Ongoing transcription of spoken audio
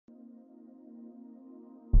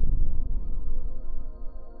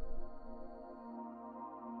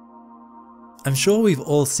I'm sure we've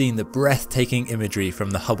all seen the breathtaking imagery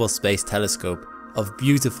from the Hubble Space Telescope of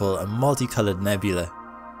beautiful and multicolored nebula.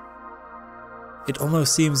 It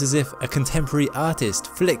almost seems as if a contemporary artist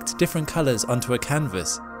flicked different colors onto a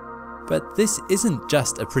canvas. But this isn't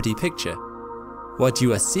just a pretty picture. What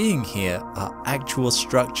you are seeing here are actual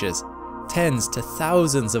structures, tens to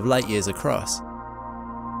thousands of light years across.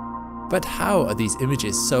 But how are these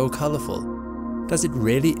images so colorful? Does it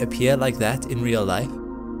really appear like that in real life?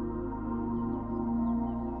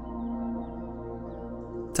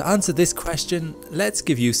 To answer this question, let's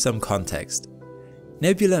give you some context.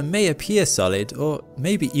 Nebula may appear solid or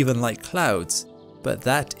maybe even like clouds, but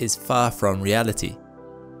that is far from reality.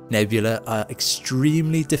 Nebula are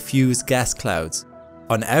extremely diffuse gas clouds.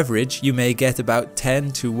 On average, you may get about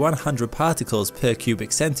 10 to 100 particles per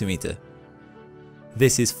cubic centimeter.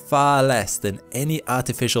 This is far less than any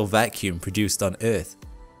artificial vacuum produced on Earth.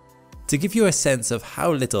 To give you a sense of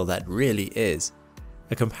how little that really is,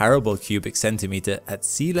 a comparable cubic centimeter at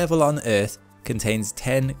sea level on Earth contains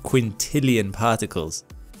 10 quintillion particles.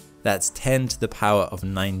 That's 10 to the power of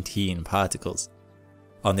 19 particles.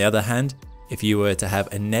 On the other hand, if you were to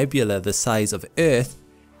have a nebula the size of Earth,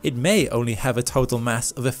 it may only have a total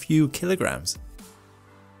mass of a few kilograms.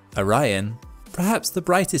 Orion, perhaps the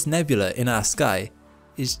brightest nebula in our sky,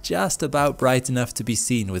 is just about bright enough to be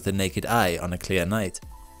seen with the naked eye on a clear night.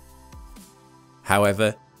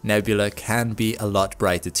 However, nebula can be a lot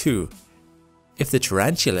brighter too. If the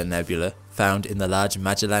Tarantula Nebula, found in the Large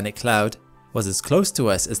Magellanic Cloud, was as close to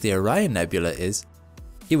us as the Orion Nebula is,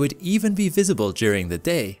 it would even be visible during the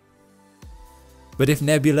day. But if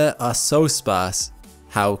nebula are so sparse,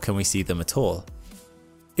 how can we see them at all?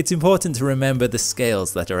 It's important to remember the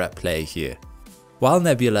scales that are at play here. While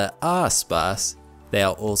nebula are sparse, they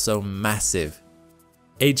are also massive.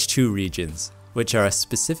 H2 regions, which are a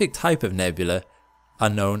specific type of nebula, are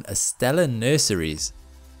known as stellar nurseries.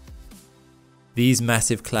 These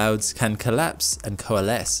massive clouds can collapse and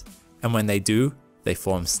coalesce, and when they do, they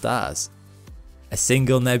form stars. A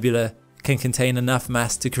single nebula can contain enough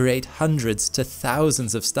mass to create hundreds to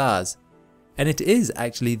thousands of stars, and it is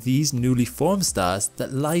actually these newly formed stars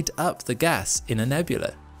that light up the gas in a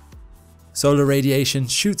nebula. Solar radiation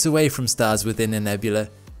shoots away from stars within a nebula,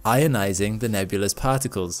 ionizing the nebula's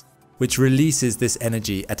particles, which releases this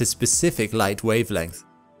energy at a specific light wavelength.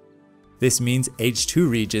 This means H2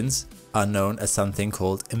 regions are known as something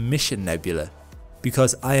called Emission Nebula,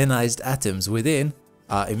 because ionized atoms within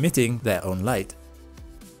are emitting their own light.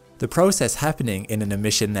 The process happening in an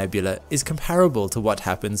emission nebula is comparable to what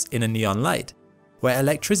happens in a neon light, where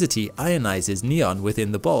electricity ionizes neon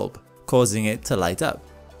within the bulb, causing it to light up.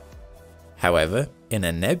 However, in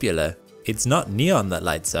a nebula, it's not neon that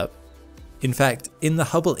lights up. In fact, in the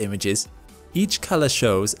Hubble images, each color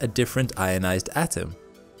shows a different ionized atom.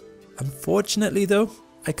 Unfortunately though,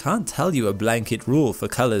 I can't tell you a blanket rule for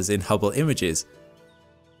colors in Hubble images.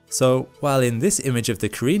 So while in this image of the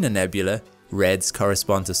Carina Nebula, reds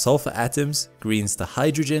correspond to sulfur atoms, greens to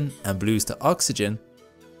hydrogen, and blues to oxygen,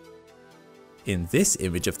 in this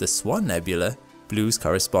image of the Swan Nebula, blues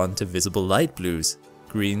correspond to visible light blues,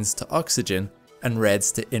 greens to oxygen, and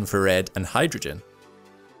reds to infrared and hydrogen.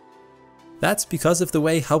 That's because of the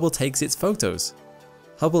way Hubble takes its photos.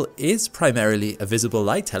 Hubble is primarily a visible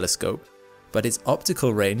light telescope, but its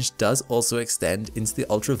optical range does also extend into the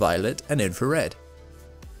ultraviolet and infrared.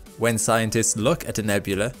 When scientists look at a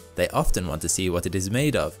nebula, they often want to see what it is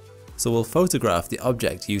made of, so will photograph the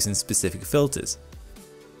object using specific filters.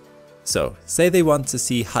 So, say they want to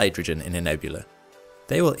see hydrogen in a nebula.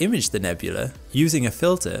 They will image the nebula using a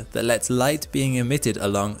filter that lets light being emitted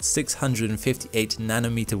along 658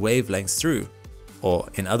 nanometer wavelengths through, or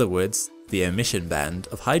in other words, the emission band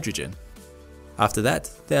of hydrogen. After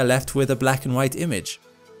that, they are left with a black and white image.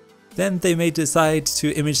 Then they may decide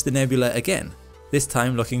to image the nebula again, this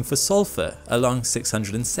time looking for sulfur along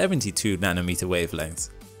 672 nanometer wavelengths.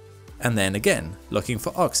 And then again, looking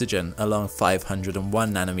for oxygen along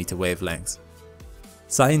 501 nanometer wavelengths.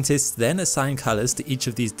 Scientists then assign colors to each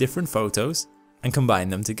of these different photos and combine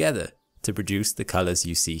them together to produce the colors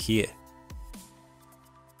you see here.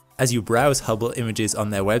 As you browse Hubble images on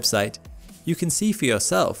their website, you can see for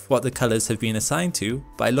yourself what the colors have been assigned to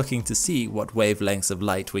by looking to see what wavelengths of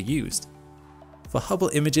light were used. For Hubble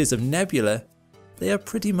images of nebula, they are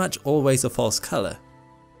pretty much always a false color.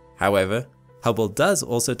 However, Hubble does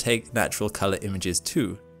also take natural color images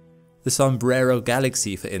too. The Sombrero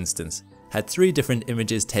Galaxy, for instance, had 3 different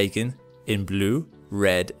images taken in blue,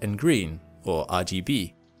 red, and green, or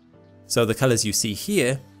RGB. So the colors you see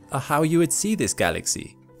here are how you would see this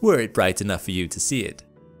galaxy, were it bright enough for you to see it.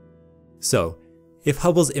 So, if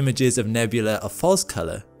Hubble's images of nebula are false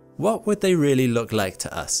color, what would they really look like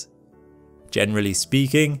to us? Generally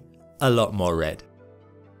speaking, a lot more red.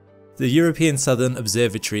 The European Southern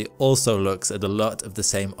Observatory also looks at a lot of the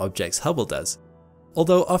same objects Hubble does,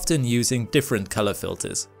 although often using different color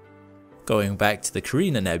filters. Going back to the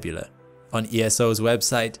Carina Nebula, on ESO's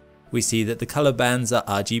website, we see that the color bands are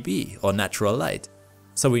RGB or natural light,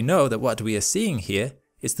 so we know that what we are seeing here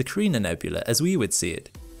is the Carina Nebula as we would see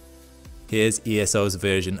it. Here's ESO's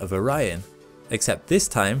version of Orion, except this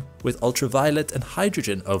time with ultraviolet and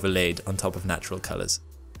hydrogen overlaid on top of natural colors.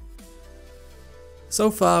 So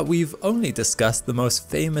far we've only discussed the most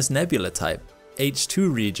famous nebula type,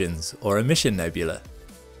 H2 regions or Emission Nebula.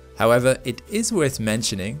 However, it is worth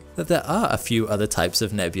mentioning that there are a few other types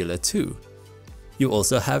of nebula too. You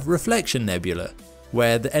also have Reflection Nebula,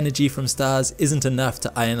 where the energy from stars isn't enough to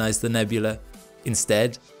ionize the nebula.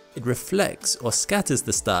 Instead, it reflects or scatters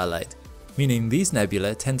the starlight, meaning these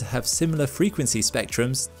nebula tend to have similar frequency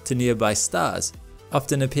spectrums to nearby stars,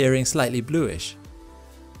 often appearing slightly bluish.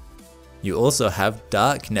 You also have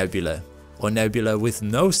Dark Nebula, or nebula with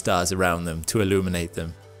no stars around them to illuminate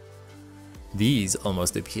them. These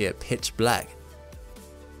almost appear pitch black.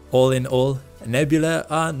 All in all, nebula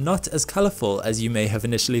are not as colourful as you may have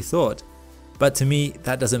initially thought, but to me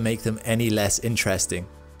that doesn't make them any less interesting.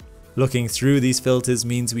 Looking through these filters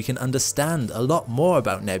means we can understand a lot more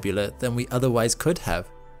about nebula than we otherwise could have,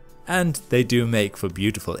 and they do make for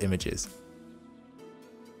beautiful images.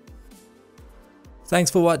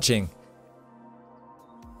 Thanks for watching.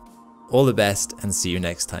 All the best and see you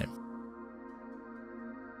next time.